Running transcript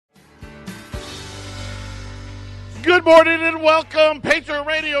Good morning and welcome. Patriot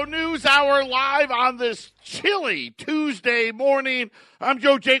Radio News Hour live on this chilly Tuesday morning. I'm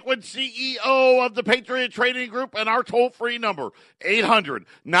Joe Jaquin, CEO of the Patriot Trading Group, and our toll-free number,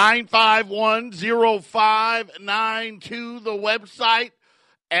 800-951-0592, the website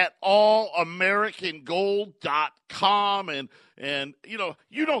at allamericangold.com. And you know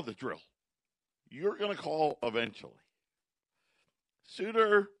the drill. You're going to call eventually.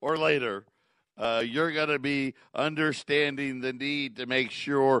 Sooner or later, you're going to be understanding the need to make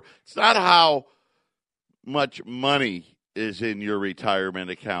sure it's not how much money is in your retirement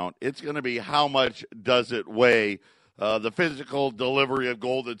account. It's going to be how much does it weigh. The physical delivery of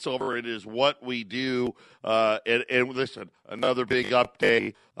gold and silver, it is what we do. And listen, another big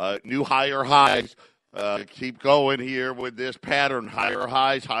update, new higher highs. Keep going here with this pattern, higher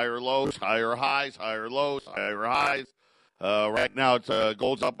highs, higher lows, higher highs, higher lows, higher highs. Right now, it's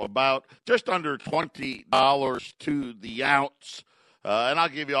gold's up about just under $20 to the ounce, and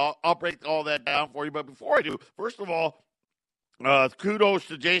I'll break all that down for you. But before I do, first of all, kudos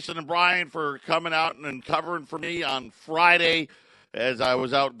to Jason and Brian for coming out and covering for me on Friday as I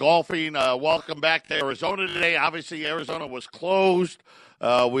was out golfing. Welcome back to Arizona today. Obviously, Arizona was closed.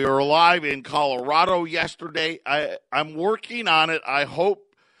 We were live in Colorado yesterday. I'm working on it. I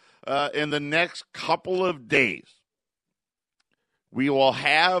hope in the next couple of days, we will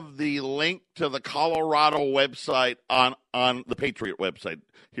have the link to the Colorado website on the Patriot website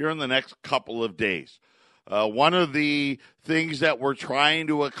here in the next couple of days. One of the things that we're trying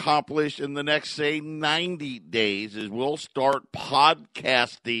to accomplish in the next, say, 90 days is we'll start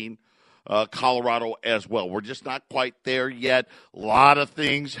podcasting Colorado as well. We're just not quite there yet. A lot of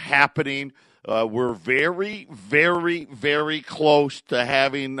things happening. We're very, very, very close to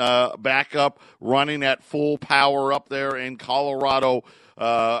having backup running at full power up there in Colorado.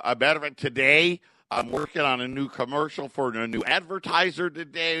 A matter of fact, today I'm working on a new commercial for a new advertiser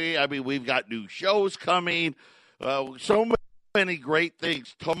today. I mean, we've got new shows coming. So many great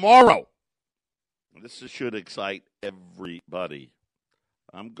things. Tomorrow, this should excite everybody.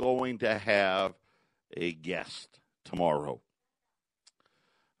 I'm going to have a guest tomorrow.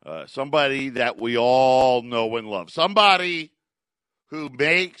 Somebody that we all know and love. Somebody who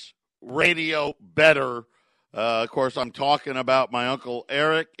makes radio better. Of course, I'm talking about my Uncle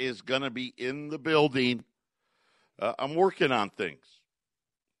Eric is going to be in the building. I'm working on things.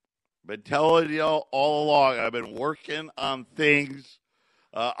 Been telling you all along, I've been working on things.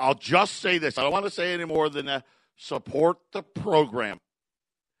 I'll just say this. I don't want to say any more than that. Support the program.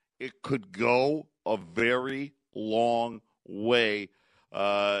 It could go a very long way.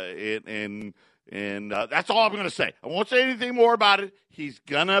 And that's all I'm going to say. I won't say anything more about it. He's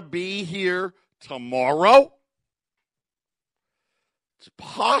going to be here tomorrow. It's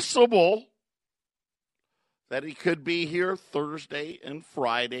possible that he could be here Thursday and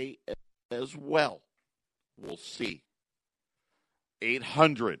Friday as well. We'll see.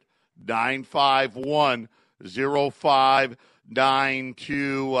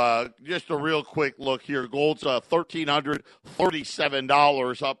 800-951-0592. Just a real quick look here. Gold's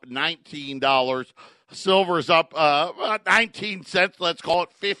 $1,337, up $19. Silver's up 19 cents. Let's call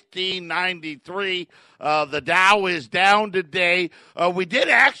it $15.93. The Dow is down today. We did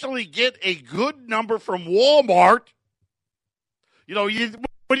actually get a good number from Walmart. You know,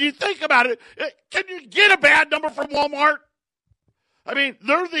 when you think about it, can you get a bad number from Walmart? I mean,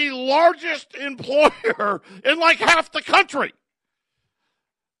 they're the largest employer in like half the country.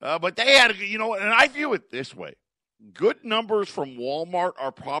 But they had, and I view it this way. Good numbers from Walmart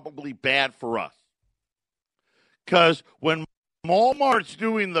are probably bad for us. Because when Walmart's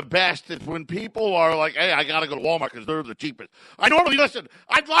doing the best, it's when people are like, hey, I got to go to Walmart because they're the cheapest. I'd like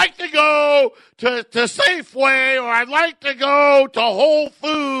to go to Safeway or I'd like to go to Whole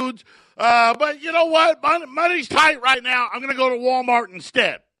Foods. But you know what? Money's tight right now. I'm going to go to Walmart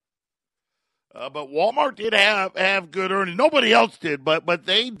instead. But Walmart did have good earnings. Nobody else did, but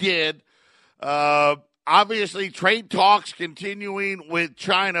they did. Obviously, trade talks continuing with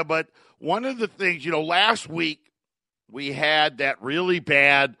China. But one of the things, last week we had that really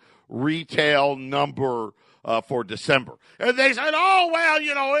bad retail number for December. And they said,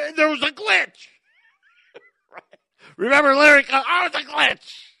 there was a glitch. Right? Remember, Larry, it was a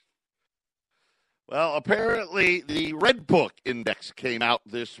glitch. Well, apparently the Red Book Index came out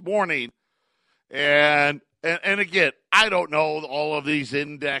this morning. And again, I don't know all of these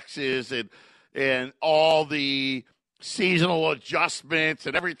indexes and all the seasonal adjustments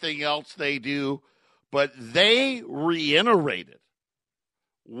and everything else they do, but they reiterated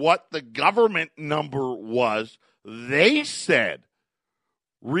what the government number was. They said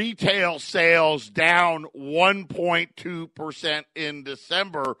retail sales down 1.2% in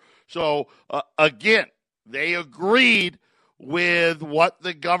December. So, again, they agreed with what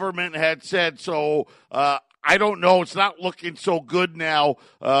the government had said. So, I don't know. It's not looking so good now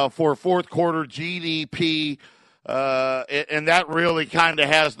for fourth quarter GDP. And that really kind of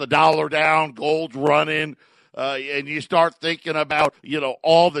has the dollar down, gold's running. And you start thinking about,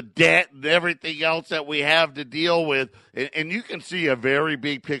 all the debt and everything else that we have to deal with. And you can see a very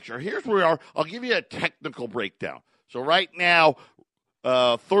big picture. Here's where we are. I'll give you a technical breakdown. So right now,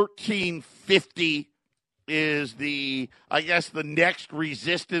 1350 is the next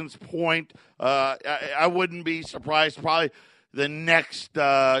resistance point. I wouldn't be surprised. Probably the next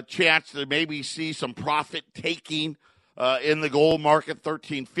chance to maybe see some profit taking in the gold market,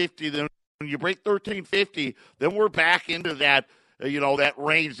 1350. Then when you break 1350, then we're back into that, that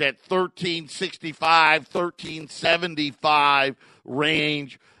range, that 1365, 1375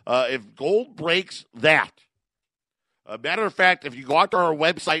 range. If gold breaks that, a matter of fact, if you go out to our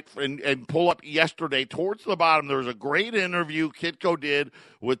website and pull up yesterday, towards the bottom, there's a great interview Kitco did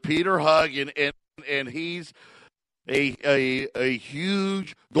with Peter Hugg, and he's a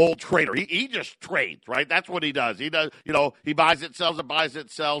huge gold trader. He just trades, right? That's what he does. He does, he buys it,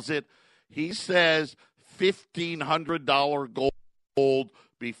 sells it. He says $1,500 gold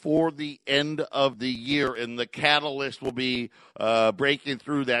before the end of the year, and the catalyst will be breaking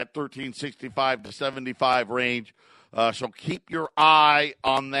through that 1365 to 75 range. So keep your eye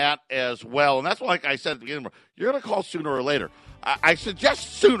on that as well. And that's like I said at the beginning, you're going to call sooner or later. I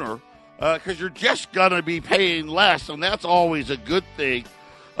suggest sooner because you're just going to be paying less, and that's always a good thing.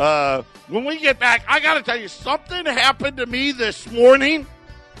 When we get back, I got to tell you, something happened to me this morning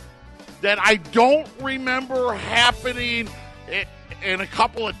that I don't remember happening in a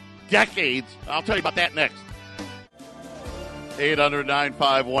couple of decades. I'll tell you about that next.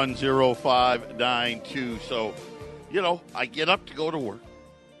 800-951-0592. So, I get up to go to work.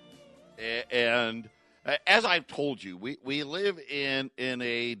 And as I've told you, we live in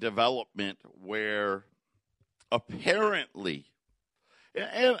a development where apparently,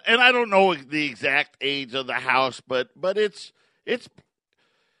 and I don't know the exact age of the house, but it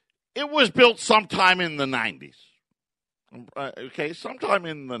was built sometime in the 90s. Okay, sometime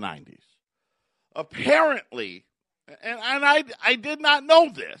in the 90s. Apparently, and I did not know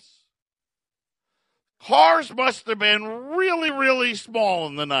this, cars must have been really, really small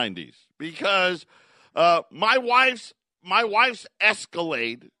in the 90s because my wife's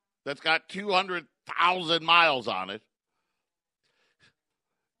Escalade that's got 200,000 miles on it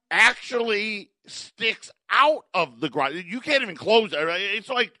actually sticks out of the garage. You can't even close it. Right? It's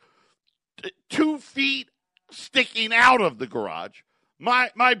like 2 feet sticking out of the garage.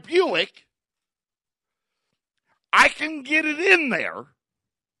 My Buick, I can get it in there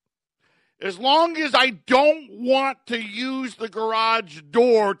as long as I don't want to use the garage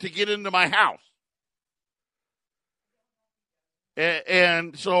door to get into my house.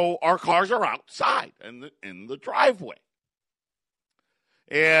 And so our cars are outside in the driveway.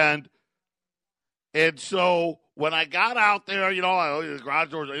 And so when I got out there, the garage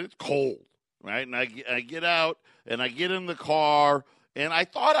doors, it's cold, right? And I get out and I get in the car, and I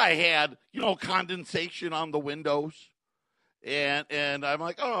thought I had, condensation on the windows. And I'm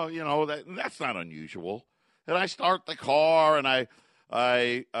like, that's not unusual. And I start the car, and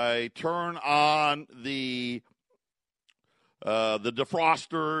I turn on the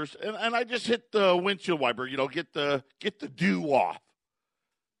defrosters, and I just hit the windshield wiper, get the dew off.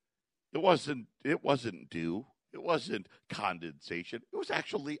 It wasn't dew. It wasn't condensation. It was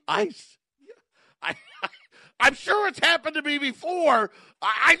actually ice. I'm sure it's happened to me before.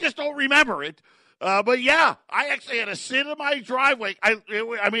 I just don't remember it. But yeah, I actually had to sit in my driveway. It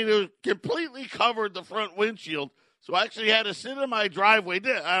was completely covered the front windshield. So I actually had to sit in my driveway. And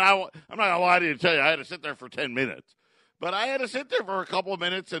I'm not going to lie to you and tell you, I had to sit there for 10 minutes. But I had to sit there for a couple of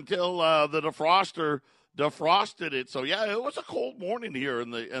minutes until the defroster defrosted it. So yeah, it was a cold morning here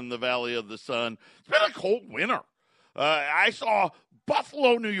in the Valley of the Sun. It's been a cold winter. I saw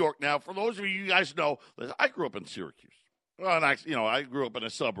Buffalo, New York. Now, for those of you guys know, I grew up in Syracuse. Well, and I grew up in a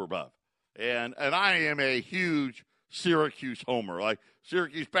suburb of. And I am a huge Syracuse homer. Like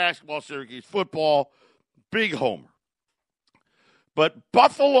Syracuse basketball, Syracuse football, big homer. But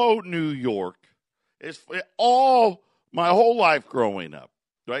Buffalo, New York is my whole life growing up,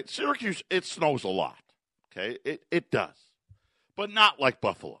 right? Syracuse, it snows a lot, okay? It does, but not like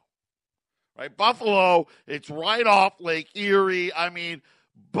Buffalo, right? Buffalo, it's right off Lake Erie. I mean,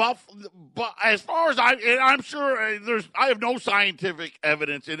 as far as I'm sure I have no scientific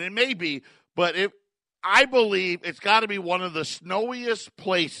evidence, and it may be, but I believe it's got to be one of the snowiest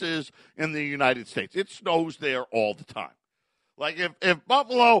places in the United States. It snows there all the time. Like if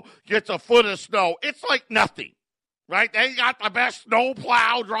Buffalo gets a foot of snow, it's like nothing, right? They got the best snow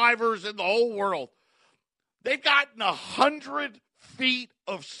plow drivers in the whole world. They've gotten 100 feet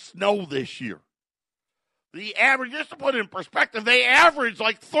of snow this year. The average, just to put it in perspective, they average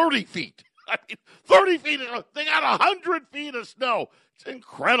like 30 feet. I mean, 30 feet, they got 100 feet of snow. It's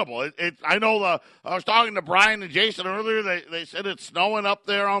incredible. I know I was talking to Brian and Jason earlier. They said it's snowing up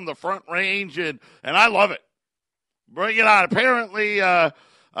there on the Front Range, and I love it. Bring it on. Apparently, I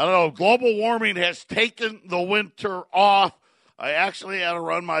don't know, global warming has taken the winter off. I actually had to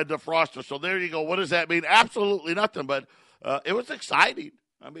run my defroster. So there you go. What does that mean? Absolutely nothing, but it was exciting.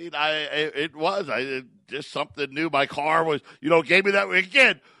 I mean, it was just something new. My car was, gave me that.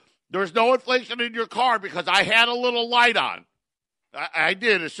 Again, there's no inflation in your car because I had a little light on. I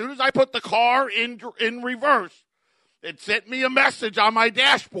did. As soon as I put the car in reverse, it sent me a message on my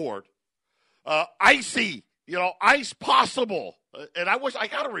dashboard. Icy, ice possible. And I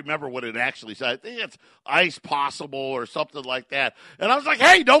got to remember what it actually said. I think it's ice possible or something like that. And I was like,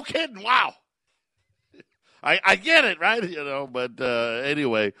 hey, no kidding. Wow. I get it, right? But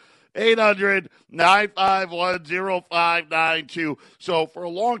anyway, 800-951-0592. So for a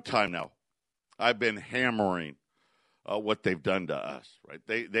long time now, I've been hammering what they've done to us, right?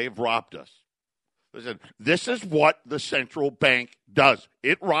 They've robbed us. Listen, this is what the central bank does.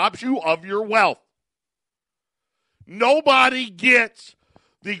 It robs you of your wealth. Nobody gets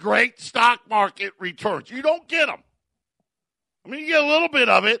the great stock market returns. You don't get them. I mean, you get a little bit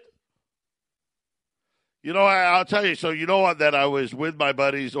of it. I'll tell you. So that I was with my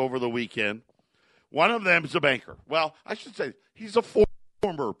buddies over the weekend. One of them is a banker. Well, I should say he's a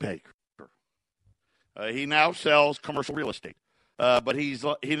former banker. He now sells commercial real estate. But he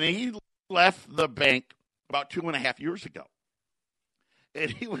left the bank about 2.5 years ago.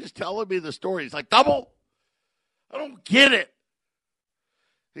 And he was telling me the story. He's like, Double, I don't get it.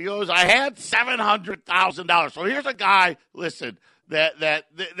 He goes, I had $700,000. So here's a guy, listen,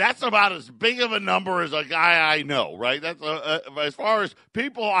 that's about as big of a number as a guy I know, right? That's as far as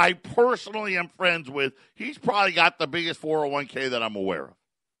people I personally am friends with, he's probably got the biggest 401k that I'm aware of.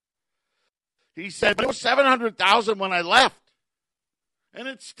 He said, but it was $700,000 when I left, and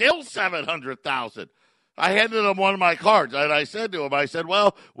it's still $700,000. I handed him one of my cards, and I said to him,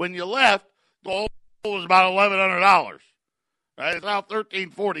 well, when you left, the whole was about $1,100. Right? It's now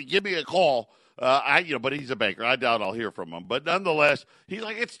 $1,340. Give me a call. But he's a banker. I doubt I'll hear from him. But nonetheless, he's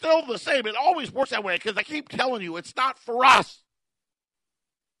like, it's still the same. It always works that way because I keep telling you, it's not for us.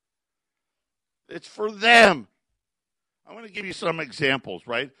 It's for them. I'm going to give you some examples,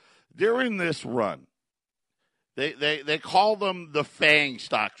 right? During this run, they call them the FANG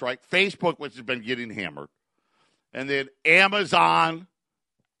stocks, right? Facebook, which has been getting hammered. And then Amazon,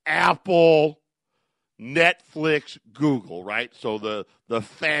 Apple, Netflix, Google, right? So the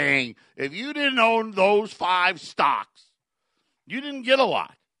FANG. If you didn't own those 5 stocks, you didn't get a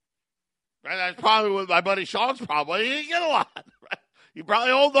lot. Right? That's probably what my buddy Sean's probably. He didn't get a lot. Right? You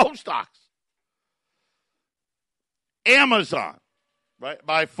probably owned those stocks. Amazon, right?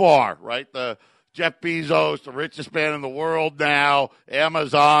 By far, right? The Jeff Bezos, the richest man in the world now.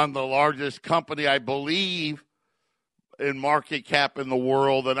 Amazon, the largest company, I believe, in market cap in the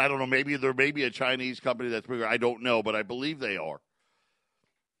world. And I don't know, maybe there may be a Chinese company that's bigger. I don't know, but I believe they are.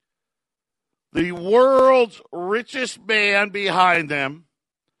 The world's richest man behind them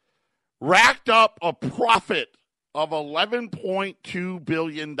racked up a profit of $11.2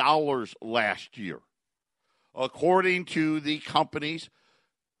 billion last year, according to the company's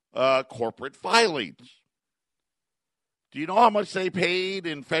corporate filings. Do you know how much they paid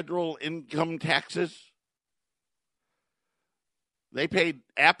in federal income taxes? They paid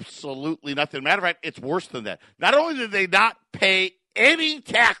absolutely nothing. Matter of fact, it's worse than that. Not only did they not pay any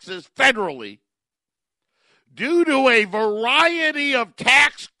taxes federally, due to a variety of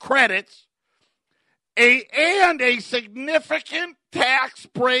tax credits and a significant tax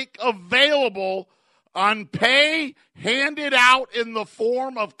break available on pay handed out in the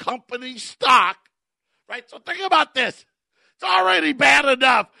form of company stock, right? So think about this. It's already bad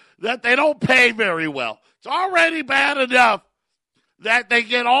enough that they don't pay very well. It's already bad enough that they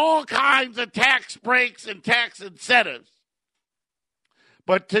get all kinds of tax breaks and tax incentives.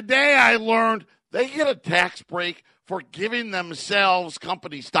 But today I learned they get a tax break for giving themselves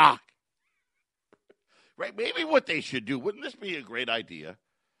company stock. Right? Maybe what they should do, wouldn't this be a great idea?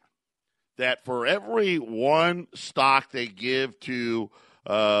 That for every one stock they give to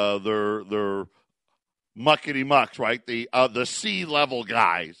their muckety mucks, right? The C-level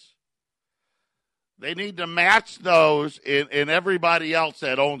guys, They need to match those in everybody else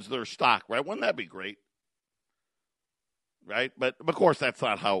that owns their stock, right? Wouldn't that be great? Right? But, of course, that's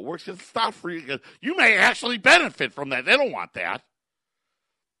not how it works. It's not free because you may actually benefit from that. They don't want that.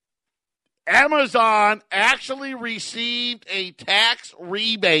 Amazon actually received a tax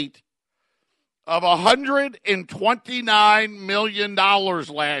rebate of $129 million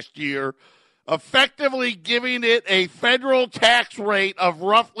last year, effectively giving it a federal tax rate of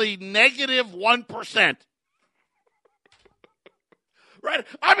roughly negative 1%. Right?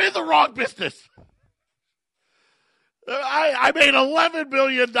 I'm in the wrong business. I made $11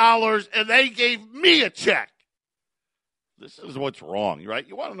 billion, and they gave me a check. This is what's wrong, right?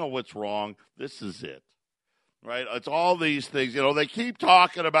 You want to know what's wrong? This is it, right? It's all these things. You know, they keep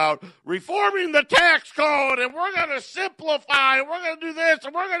talking about reforming the tax code, and we're going to simplify, and we're going to do this,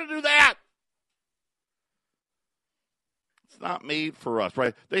 and we're going to do that. It's not made for us,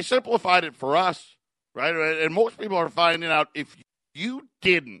 right? They simplified it for us, right? And most people are finding out if you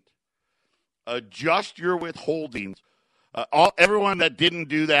didn't adjust your withholdings, everyone that didn't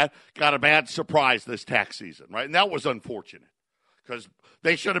do that got a bad surprise this tax season, right? And that was unfortunate because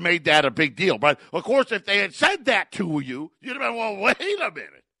they should have made that a big deal. But, of course, if they had said that to you, you'd have been, well, wait a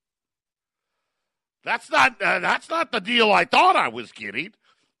minute. That's not the deal I thought I was getting.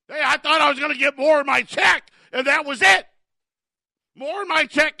 Hey, I thought I was going to get more in my check, and that was it. More in my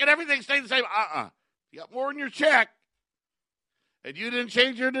check, and everything stayed the same. You got more in your check, and you didn't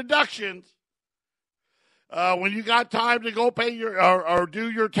change your deductions. When you got time to go pay your or do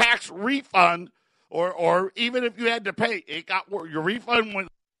your tax refund, or even if you had to pay, your refund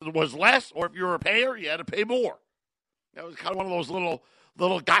was less, or if you were a payer, you had to pay more. That was kind of one of those little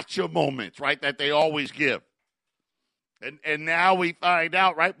gotcha moments, right, that they always give. And now we find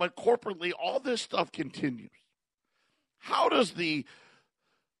out, right, but corporately, all this stuff continues. How does let's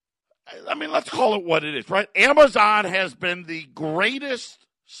call it what it is, right? Amazon has been the greatest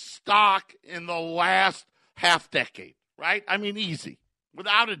stock in the last half decade, right? I mean, easy,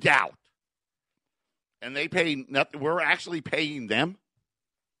 without a doubt. And they pay nothing. We're actually paying them.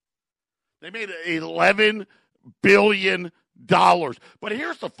 They made $11 billion. But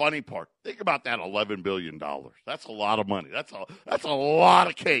here's the funny part. Think about that $11 billion. That's a lot of money. That's a lot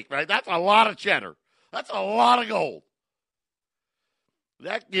of cake, right? That's a lot of cheddar. That's a lot of gold.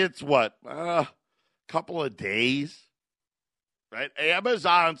 That gets what? A couple of days, right?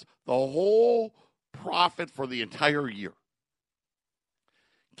 Amazon's the whole profit for the entire year.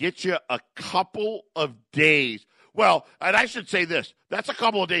 Get you a couple of days. Well, and I should say this. That's a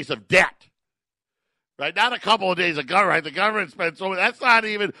couple of days of debt, right? Not a couple of days of government. Right? The government spends so that's not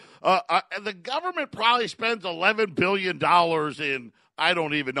even. The government probably spends $11 billion in, I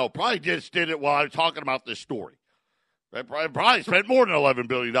don't even know. Probably just did it while I was talking about this story. Right? Probably spent more than $11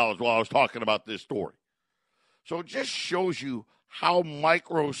 billion while I was talking about this story. So it just shows you how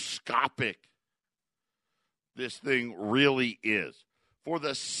microscopic this thing really is. For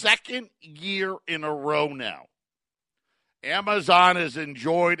the second year in a row now, Amazon has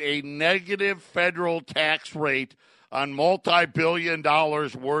enjoyed a negative federal tax rate on multi-billion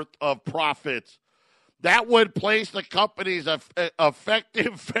dollars worth of profits. That would place the company's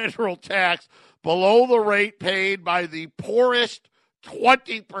effective federal tax below the rate paid by the poorest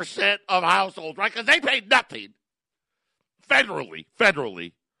 20% of households, right? Because they paid nothing federally.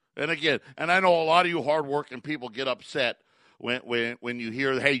 And again, and I know a lot of you hardworking people get upset when you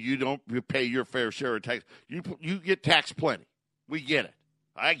hear, hey, you pay your fair share of tax. You get taxed plenty. We get it.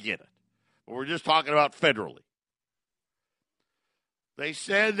 I get it. But we're just talking about federally. They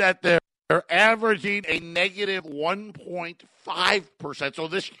said that they're averaging a negative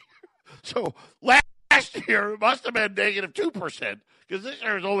 1.5%. So last year it must have been negative 2% because this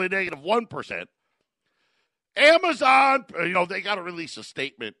year is only negative 1%. Amazon, they got to release a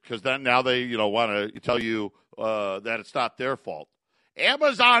statement because then now they, want to tell you that it's not their fault.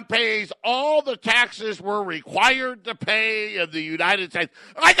 Amazon pays all the taxes we're required to pay in the United States.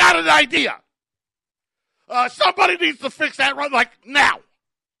 I got an idea. Somebody needs to fix that right now.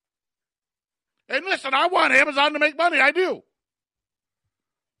 And listen, I want Amazon to make money. I do.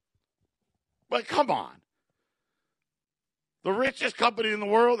 But come on. The richest company in the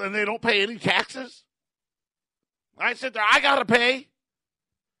world, and they don't pay any taxes? I sit there, I got to pay.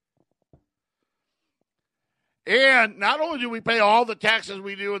 And not only do we pay all the taxes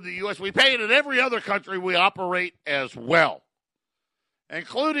we do in the U.S., we pay it in every other country we operate as well,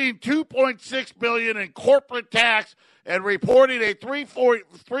 including $2.6 billion in corporate tax and reporting a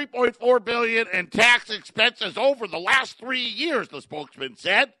 $3.4 billion in tax expenses over the last 3 years, the spokesman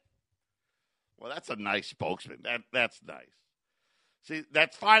said. Well, that's a nice spokesman. That's nice. See,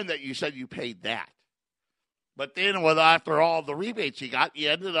 that's fine that you said you paid that. But then after all the rebates you got, you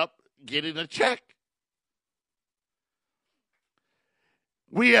ended up getting a check.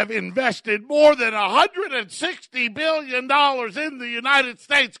 We have invested more than $160 billion in the United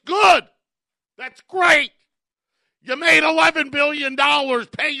States. Good. That's great. You made $11 billion.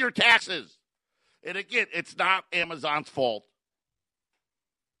 Pay your taxes. And again, it's not Amazon's fault.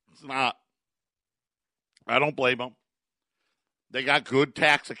 It's not. I don't blame them. They got good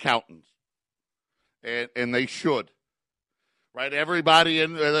tax accountants. And they should. Right? Everybody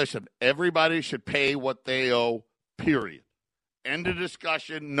should pay what they owe, period. End of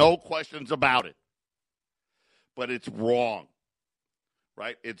discussion, no questions about it. But it's wrong,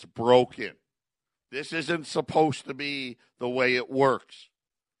 right? It's broken. This isn't supposed to be the way it works.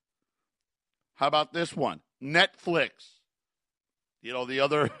 How about this one? Netflix. You know, the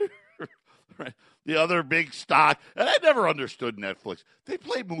other the other big stock. And I never understood Netflix. They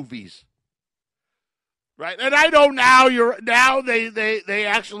play movies. Right? And I know now they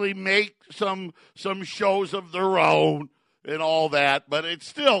actually make some shows of their own and all that, but it's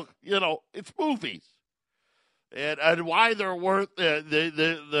still, it's movies. And why they're worth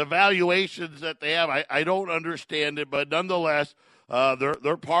the valuations that they have, I don't understand it, but nonetheless,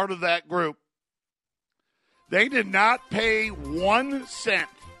 they're part of that group. They did not pay 1 cent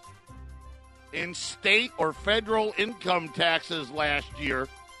in state or federal income taxes last year,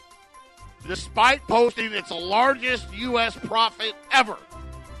 despite posting its largest U.S. profit ever.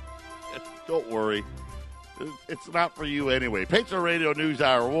 Don't worry. It's not for you anyway. Patriot Radio News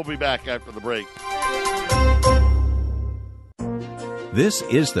Hour. We'll be back after the break. This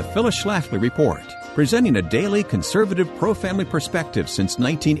is the Phyllis Schlafly Report, presenting a daily conservative pro-family perspective since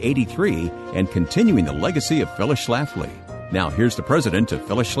 1983 and continuing the legacy of Phyllis Schlafly. Now here's the president of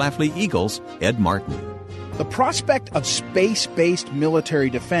Phyllis Schlafly Eagles, Ed Martin. The prospect of space-based military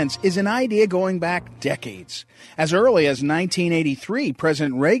defense is an idea going back decades. As early as 1983,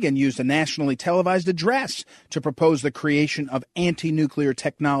 President Reagan used a nationally televised address to propose the creation of anti-nuclear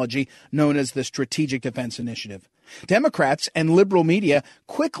technology known as the Strategic Defense Initiative. Democrats and liberal media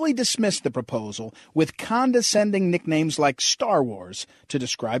quickly dismissed the proposal with condescending nicknames like Star Wars to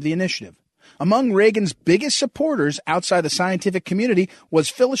describe the initiative. Among Reagan's biggest supporters outside the scientific community was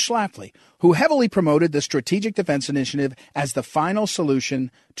Phyllis Schlafly, who heavily promoted the Strategic Defense Initiative as the final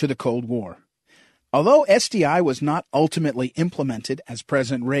solution to the Cold War. Although SDI was not ultimately implemented as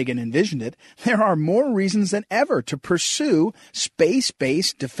President Reagan envisioned it, there are more reasons than ever to pursue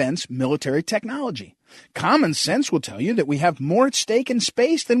space-based defense military technology. Common sense will tell you that we have more at stake in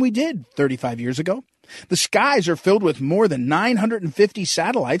space than we did 35 years ago. The skies are filled with more than 950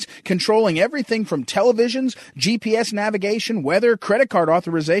 satellites controlling everything from televisions, GPS navigation, weather, credit card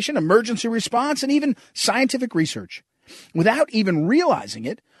authorization, emergency response, and even scientific research. Without even realizing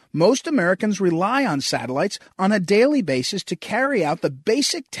it, most Americans rely on satellites on a daily basis to carry out the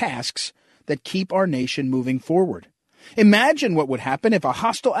basic tasks that keep our nation moving forward. Imagine what would happen if a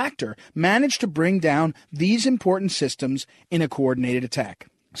hostile actor managed to bring down these important systems in a coordinated attack.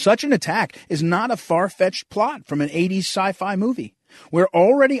 Such an attack is not a far-fetched plot from an 80s sci-fi movie. We're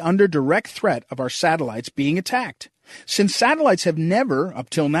already under direct threat of our satellites being attacked. Since satellites have never, up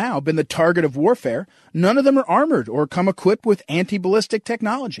till now, been the target of warfare, none of them are armored or come equipped with anti-ballistic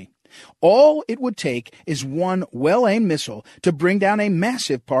technology. All it would take is one well-aimed missile to bring down a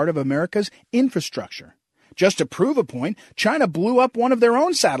massive part of America's infrastructure. Just to prove a point, China blew up one of their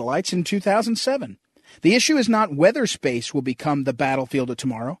own satellites in 2007. The issue is not whether space will become the battlefield of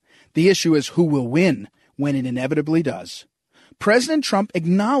tomorrow. The issue is who will win when it inevitably does. President Trump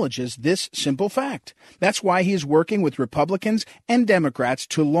acknowledges this simple fact. That's why he is working with Republicans and Democrats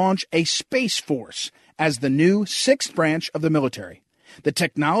to launch a Space Force as the new sixth branch of the military. The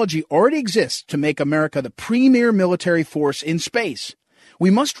technology already exists to make America the premier military force in space.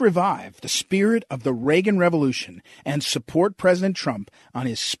 We must revive the spirit of the Reagan Revolution and support President Trump on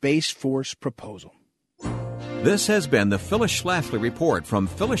his Space Force proposal. This has been the Phyllis Schlafly Report from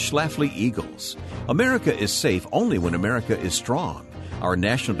Phyllis Schlafly Eagles. America is safe only when America is strong. Our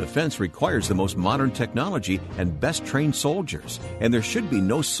national defense requires the most modern technology and best-trained soldiers, and there should be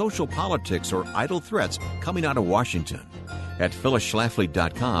no social politics or idle threats coming out of Washington. At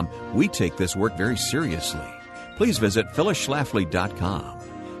phyllisschlafly.com, we take this work very seriously. Please visit phyllisschlafly.com.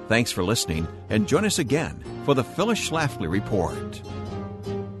 Thanks for listening, and join us again for the Phyllis Schlafly Report.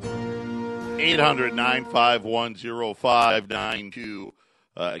 800-951-0592.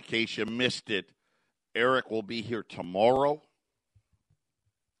 In case you missed it, Eric will be here tomorrow.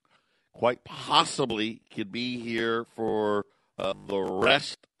 Quite possibly could be here for the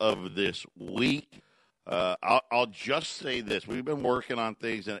rest of this week. I'll just say this. We've been working on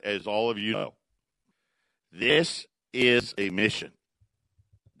things, and as all of you know, This is a mission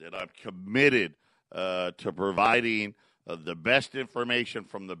that I'm committed to providing the best information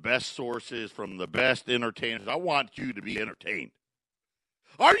from the best sources, from the best entertainers. I want you to be entertained.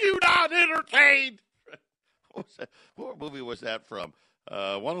 Are you not entertained? What movie was that from?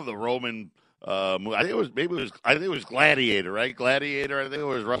 One of the Roman movies. I think it was Gladiator, right? Gladiator. I think it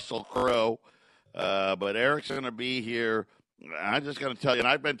was Russell Crowe. But Eric's going to be here. I'm just going to tell you, and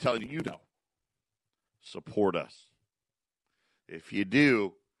I've been telling you, support us. If you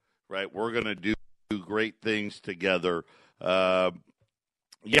do, right, we're going to do great things together.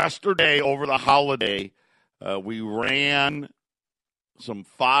 Yesterday, over the holiday, we ran some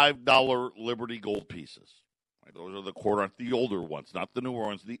 $5 Liberty Gold pieces. Right, those are the older ones, not the newer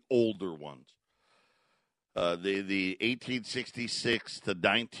ones, the older ones. The 1866 to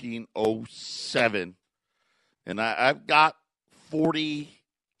 1907. And I've got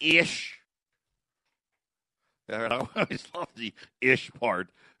 40-ish. I always love the ish part.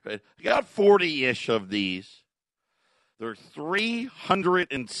 Right? I got 40-ish of these. They're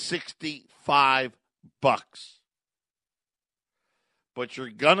 $365. But you're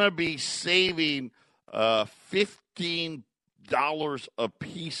going to be saving $15 a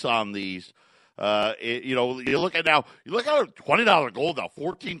piece on these. You look at $20 gold now,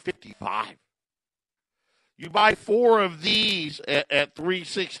 $14.55. You buy 4 of these at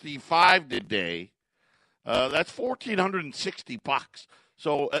 $365 today. That's $1,460.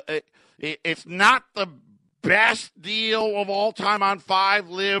 So it's not the best deal of all time on 5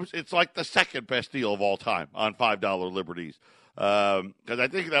 libs. It's like the second best deal of all time on $5 liberties. Because I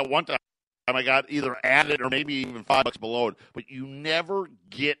think that one time I got either added or maybe even $5 below it. But you never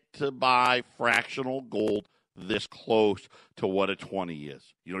get to buy fractional gold this close to what a 20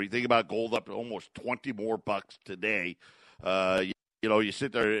 is. You think about gold up to almost 20 more bucks today. You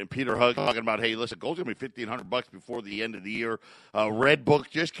sit there and Peter Hugg talking about, hey, listen, gold's going to be $1,500 before the end of the year. Red Book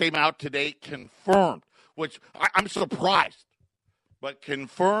just came out today, confirmed, which I'm surprised, but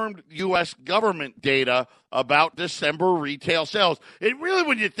confirmed U.S. government data about December retail sales. It really,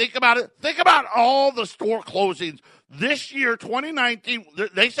 when you think about it, think about all the store closings this year, 2019.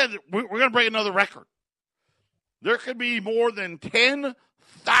 They said that we're going to break another record. There could be more than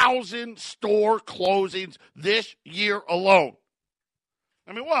 10,000 store closings this year alone.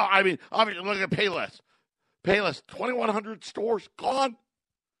 Obviously, look at Payless. Payless, 2,100 stores gone.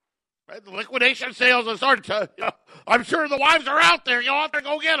 Right? The liquidation sales have started to, I'm sure the wives are out there. Out there,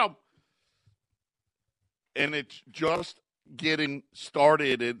 go get them. And it's just getting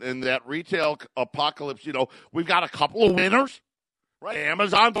started in that retail apocalypse. We've got a couple of winners. Right?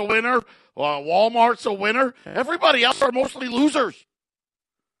 Amazon's a winner. Walmart's a winner. Everybody else are mostly losers.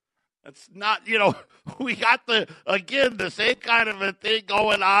 That's not, we got the same kind of a thing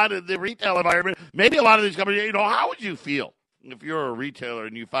going on in the retail environment. Maybe a lot of these companies, how would you feel if you're a retailer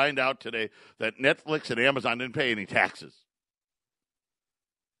and you find out today that Netflix and Amazon didn't pay any taxes?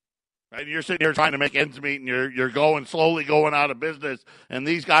 Right? You're sitting here trying to make ends meet and you're slowly going out of business, and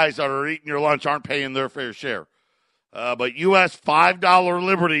these guys that are eating your lunch aren't paying their fair share. But U.S. $5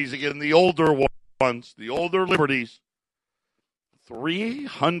 liberties, again, the older ones, the older liberties,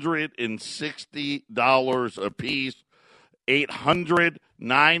 $360 a piece.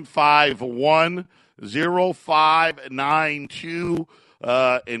 800-951-0592,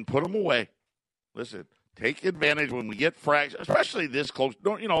 and put them away. Listen, take advantage when we get fractions, especially this close.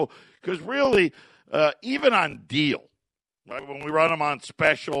 Because really, even on deal, right, when we run them on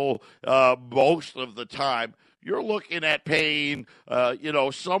special most of the time, you're looking at paying,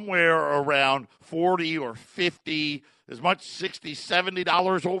 somewhere around $40 or $50, as much $60,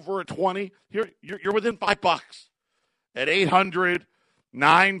 $70 over a 20. You're within $5 at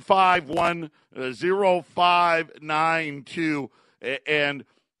 800-951-0592. And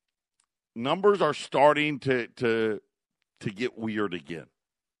numbers are starting to get weird again.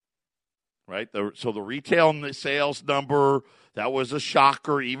 Right? So the retail sales number, that was a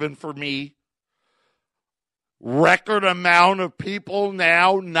shocker even for me. Record amount of people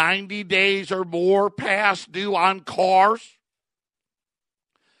now 90 days or more past due on cars.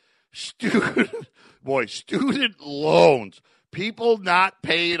 Student loans. People not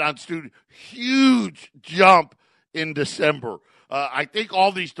paid on student. Huge jump in December. I think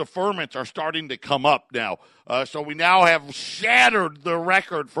all these deferments are starting to come up now. So we now have shattered the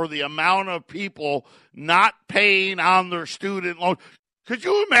record for the amount of people not paying on their student loans. Could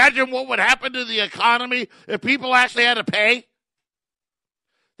you imagine what would happen to the economy if people actually had to pay?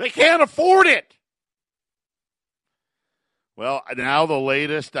 They can't afford it. Well, now the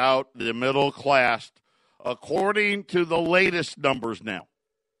latest out, the middle class, according to the latest numbers now,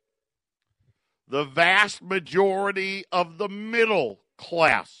 the vast majority of the middle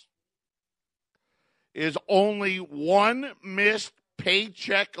class is only one missed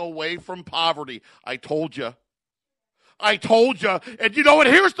paycheck away from poverty. I told you. And you know what?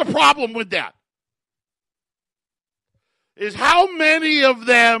 Here's the problem with that. Is how many of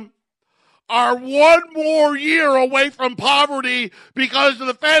them are one more year away from poverty because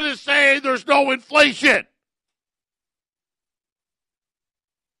the Fed is saying there's no inflation.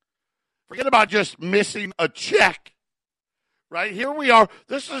 Forget about just missing a check. Right? Here we are.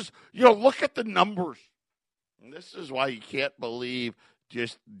 This is, look at the numbers. And this is why you can't believe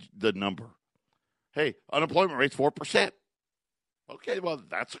just the number. Hey, unemployment rate's 4%. Okay, well,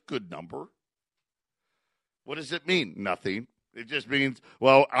 that's a good number. What does it mean? Nothing. It just means,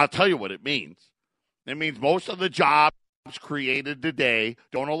 well, I'll tell you what it means. It means most of the jobs created today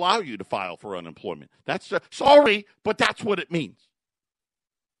don't allow you to file for unemployment. Sorry, but that's what it means.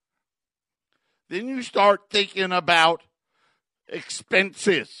 Then you start thinking about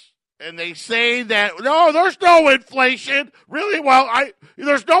expenses. And they say that, no, there's no inflation. Really? Well,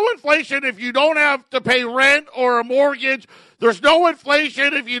 there's no inflation if you don't have to pay rent or a mortgage. There's no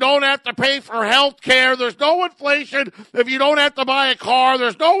inflation if you don't have to pay for health care. There's no inflation if you don't have to buy a car.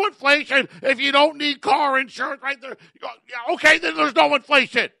 There's no inflation if you don't need car insurance. Right there. Okay, then there's no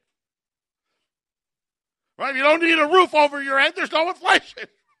inflation. Right? If you don't need a roof over your head, there's no inflation.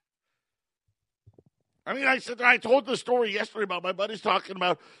 I mean, I told the story yesterday about my buddies talking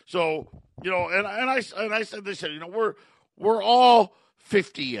about, so, and I said this, we're all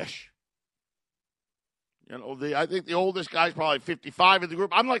 50-ish. I think the oldest guy's probably 55 in the group.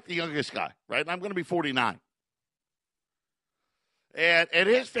 I'm like the youngest guy, right? I'm going to be 49. And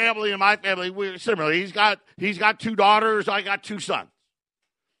his family and my family, we're similar. He's got 2 daughters. I got 2 sons.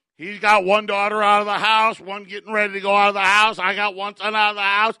 He's got 1 daughter out of the house, 1 getting ready to go out of the house. I got 1 son out of the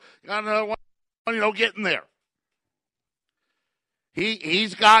house, got another 1. Getting there.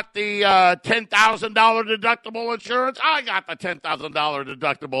 He's got the $10,000 deductible insurance. I got the $10,000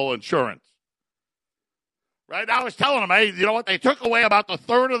 deductible insurance. Right? I was telling him, hey, you know what? They took away about the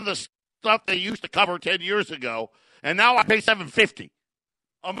third of the stuff they used to cover 10 years ago, and now I pay $750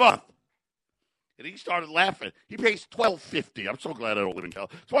 a month. And he started laughing. He pays $1,250. I'm so glad I don't live in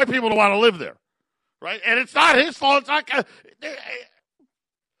California. That's why people don't want to live there. Right? And it's not his fault. It's not.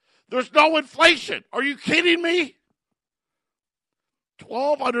 There's no inflation. Are you kidding me?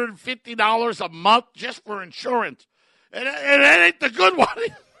 $1,250 a month just for insurance. And it ain't the good one.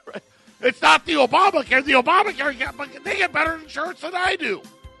 It's not the Obamacare. The Obamacare, they get better insurance than I do.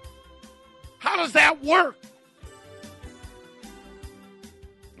 How does that work?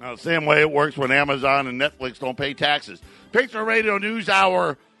 Now, the same way it works when Amazon and Netflix don't pay taxes. Patriot Radio News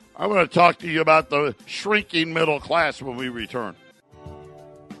Hour. I'm going to talk to you about the shrinking middle class when we return.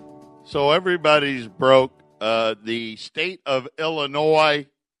 So everybody's broke. The state of Illinois,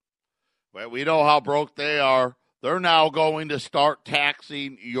 well, we know how broke they are. They're now going to start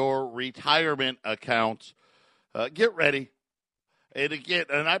taxing your retirement accounts. Get ready. And again,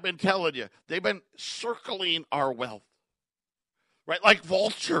 and I've been telling you, they've been circling our wealth, right? Like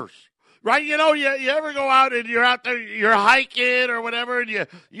vultures, right? You ever go out and you're out there, you're hiking or whatever, and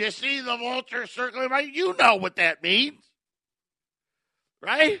you see the vulture circling, right? You know what that means,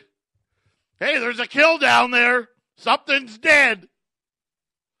 right? Hey, there's a kill down there. Something's dead.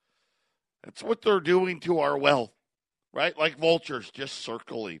 That's what they're doing to our wealth, right? Like vultures just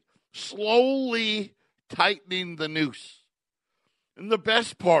circling, slowly tightening the noose. And the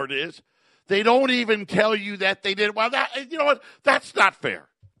best part is they don't even tell you that they did. Well, you know what? That's not fair.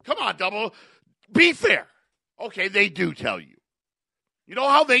 Come on, Double. Be fair. Okay, they do tell you. You know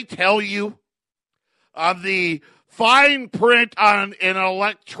how they tell you on the fine print on an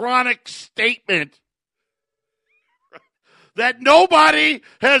electronic statement that nobody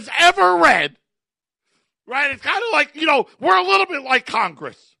has ever read, right? It's kind of like, we're a little bit like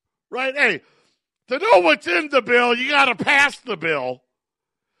Congress, right? Hey, to know what's in the bill, you got to pass the bill,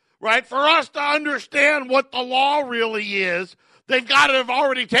 right? For us to understand what the law really is, they've got to have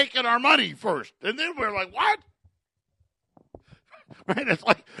already taken our money first. And then we're like, what? Right? It's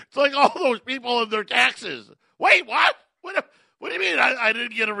like all those people and their taxes. Wait, what? What do you mean I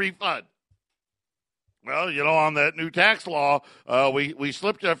didn't get a refund? Well, on that new tax law, we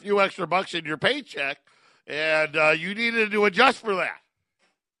slipped a few extra bucks in your paycheck, and you needed to adjust for that.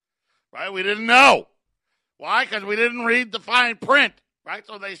 Right? We didn't know. Why? Because we didn't read the fine print. Right?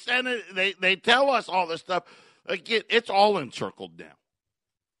 So they send it, they tell us all this stuff. Again, it's all encircled now.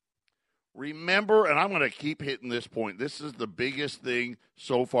 Remember, and I'm going to keep hitting this point, this is the biggest thing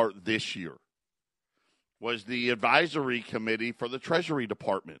so far this year, was the advisory committee for the Treasury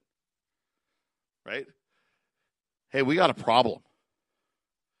Department. right? Hey, we got a problem.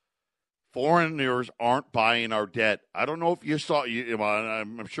 Foreigners aren't buying our debt. I don't know if you saw,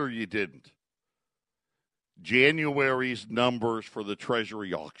 I'm sure you didn't. January's numbers for the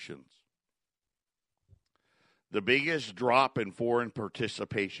Treasury auctions. The biggest drop in foreign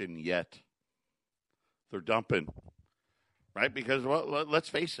participation yet. They're dumping, right? Because, well, let's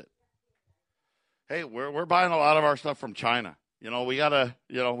face it. Hey, we're buying a lot of our stuff from China. We gotta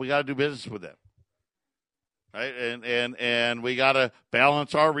do business with them, right? And we gotta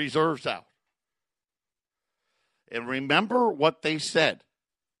balance our reserves out. And remember what they said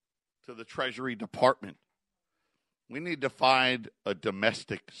to the Treasury Department. We need to find a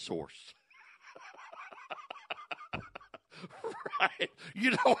domestic source. Right?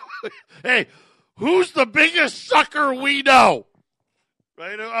 Hey, who's the biggest sucker we know?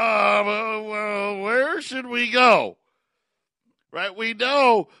 Right? Well, where should we go? Right? We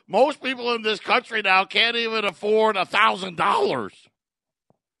know most people in this country now can't even afford $1,000.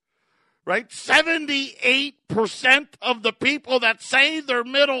 Right? 78% of the people that say they're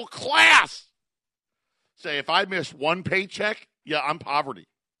middle class say, if I miss one paycheck, yeah, I'm poverty.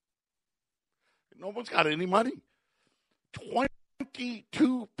 No one's got any money.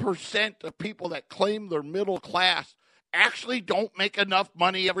 22% of people that claim they're middle class actually don't make enough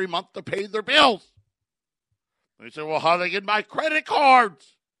money every month to pay their bills. They say, well, how do they get my credit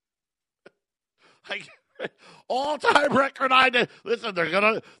cards? Like, all-time record high. Listen, they're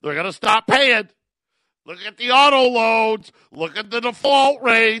gonna stop paying. Look at the auto loans. Look at the default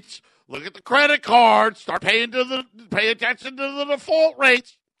rates. Look at the credit cards. Start pay attention to the default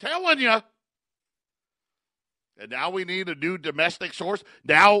rates. Telling you. And now we need a new domestic source.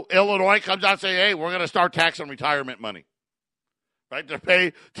 Now Illinois comes out and says, hey, we're going to start taxing retirement money, right, to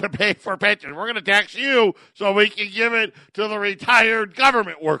pay for pensions. We're going to tax you so we can give it to the retired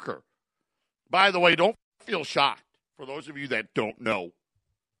government worker. By the way, don't feel shocked. For those of you that don't know,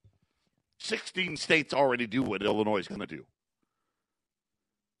 16 states already do what Illinois is going to do.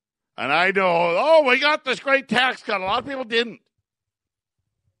 And I know, we got this great tax cut. A lot of people didn't.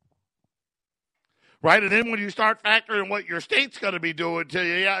 Right, and then when you start factoring what your state's going to be doing to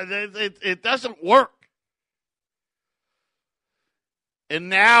you, it doesn't work. And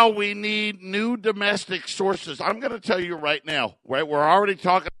now we need new domestic sources. I'm going to tell you right now, right, we're already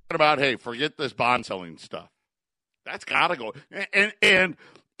talking about, hey, forget this bond selling stuff. That's got to go. And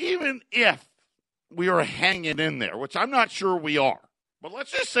even if we are hanging in there, which I'm not sure we are, but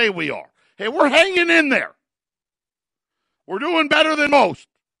let's just say we are. Hey, we're hanging in there. We're doing better than most.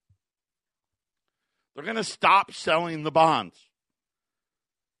 They're going to stop selling the bonds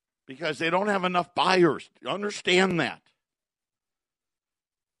because they don't have enough buyers. Understand that.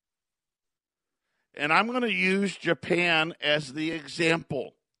 And I'm going to use Japan as the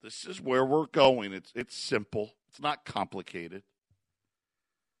example. This is where we're going. It's simple. It's not complicated.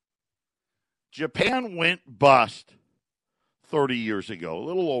 Japan went bust 30 years ago, a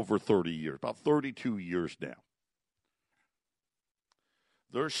little over 30 years, about 32 years now.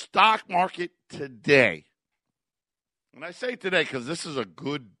 Their stock market today, and I say today because this is a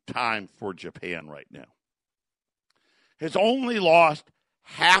good time for Japan right now, has only lost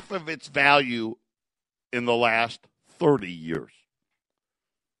half of its value in the last 30 years.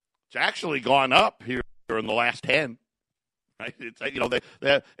 It's actually gone up here in the last 10. Right? It's,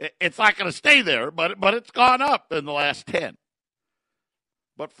 it's not going to stay there, but it's gone up in the last 10.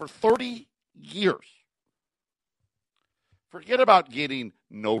 But for 30 years, forget about getting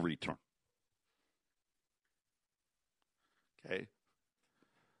no return. Okay.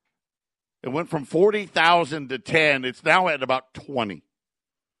 It went from 40,000 to 10. It's now at about 20.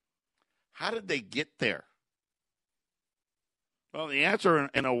 How did they get there? Well, the answer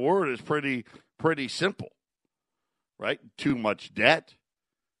in a word is pretty simple, right? Too much debt.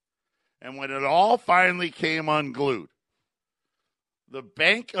 And when it all finally came unglued, the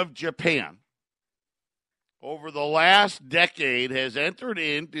Bank of Japan, over the last decade, has entered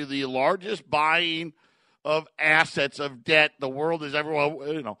into the largest buying of assets, of debt. The world is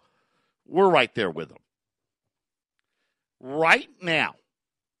everywhere, we're right there with them. Right now,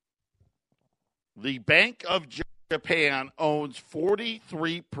 the Bank of Japan owns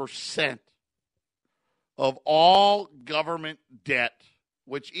 43% of all government debt,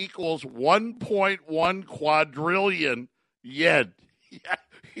 which equals 1.1 quadrillion yen. Yeah,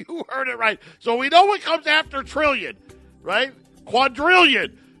 you heard it right. So we know what comes after trillion, right?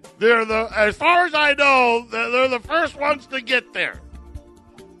 Quadrillion. As far as I know, they're the first ones to get there.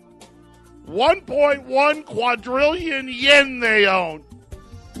 1.1 quadrillion yen they own.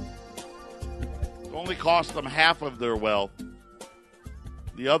 It only cost them half of their wealth.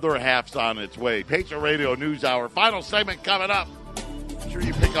 The other half's on its way. Patriot Radio News Hour. Final segment coming up. Make sure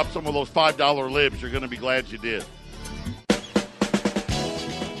you pick up some of those $5 libs. You're going to be glad you did.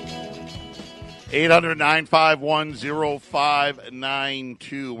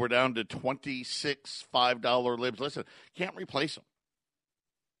 800-951-0592. We're down to 26 $5 libs. Listen, can't replace them.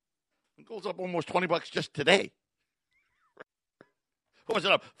 It goes up almost $20 just today. What was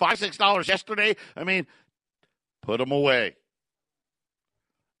it up? $5, $6 yesterday? I mean, put them away.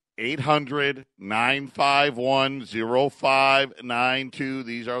 800-951-0592.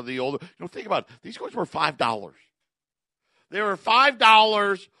 These are the older. Think about it. These coins were $5. They were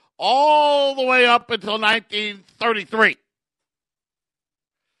 $5 all the way up until 1933.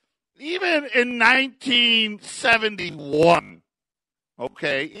 Even in 1971,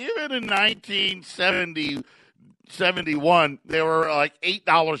 okay, even in 1971, they were like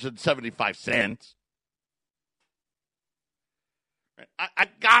 $8.75. I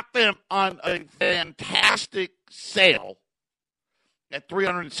got them on a fantastic sale at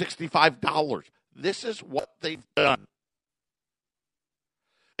 $365. This is what they've done.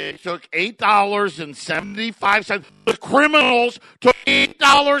 It took $8.75. The criminals took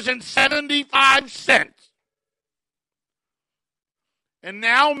 $8.75 and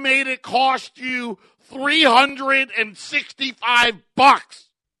now made it cost you $365.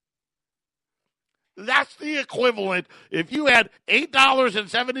 That's the equivalent. If you had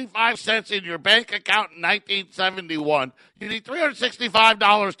 $8.75 in your bank account in 1971, you need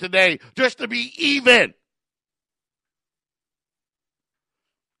 $365 today just to be even.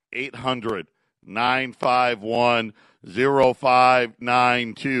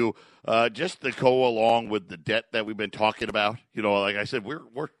 800-951-0592. Just to go along with the debt that we've been talking about. Like I said, we're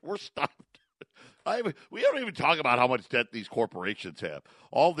stumped. We don't even talk about how much debt these corporations have.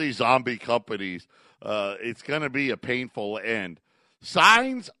 All these zombie companies, it's going to be a painful end.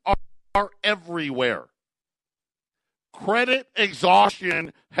 Signs are everywhere. Credit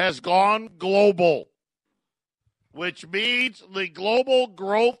exhaustion has gone global, which means the global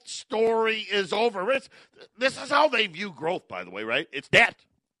growth story is over. This is how they view growth, by the way, right? It's debt.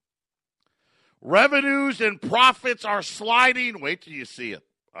 Revenues and profits are sliding. Wait till you see it.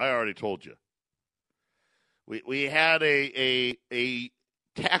 I already told you. We had a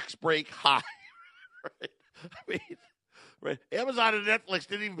tax break high, right? Right? Amazon and Netflix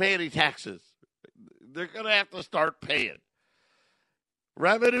didn't even pay any taxes. They're going to have to start paying.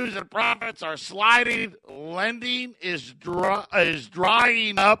 Revenues and profits are sliding. Lending is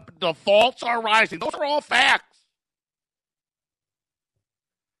drying up. Defaults are rising. Those are all facts.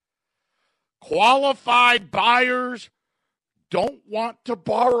 Qualified buyers don't want to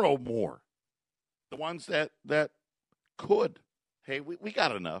borrow more. The ones that could. Hey, we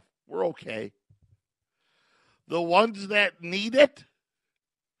got enough. We're okay. The ones that need it,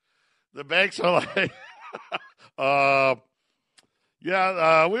 the banks are like, we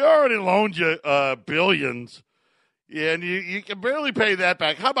already loaned you billions, and you can barely pay that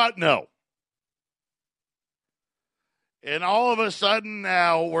back. How about no? And all of a sudden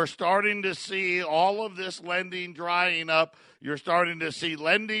now we're starting to see all of this lending drying up. You're starting to see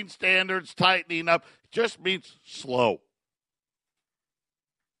lending standards tightening up. It just means slow.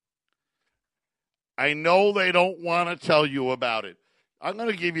 I know they don't want to tell you about it. I'm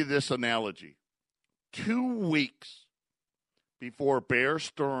going to give you this analogy. 2 weeks before Bear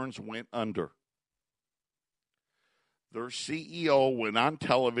Stearns went under, their CEO went on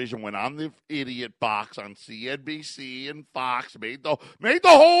television, went on the idiot box on CNBC and Fox, made the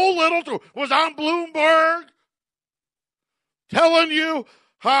whole little tour, was on Bloomberg, telling you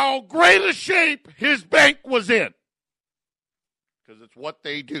how great a shape his bank was in. Because it's what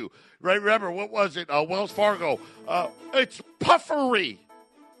they do. Right? Remember, what was it? Wells Fargo. It's puffery.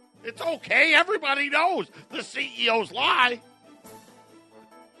 It's okay. Everybody knows the CEOs lie.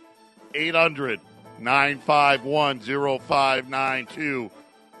 800-951-0592.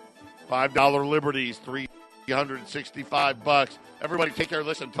 $5 Liberties, $365. Everybody take care.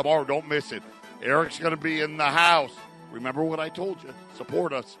 Listen, tomorrow, don't miss it. Eric's going to be in the house. Remember what I told you.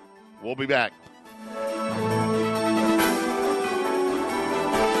 Support us. We'll be back.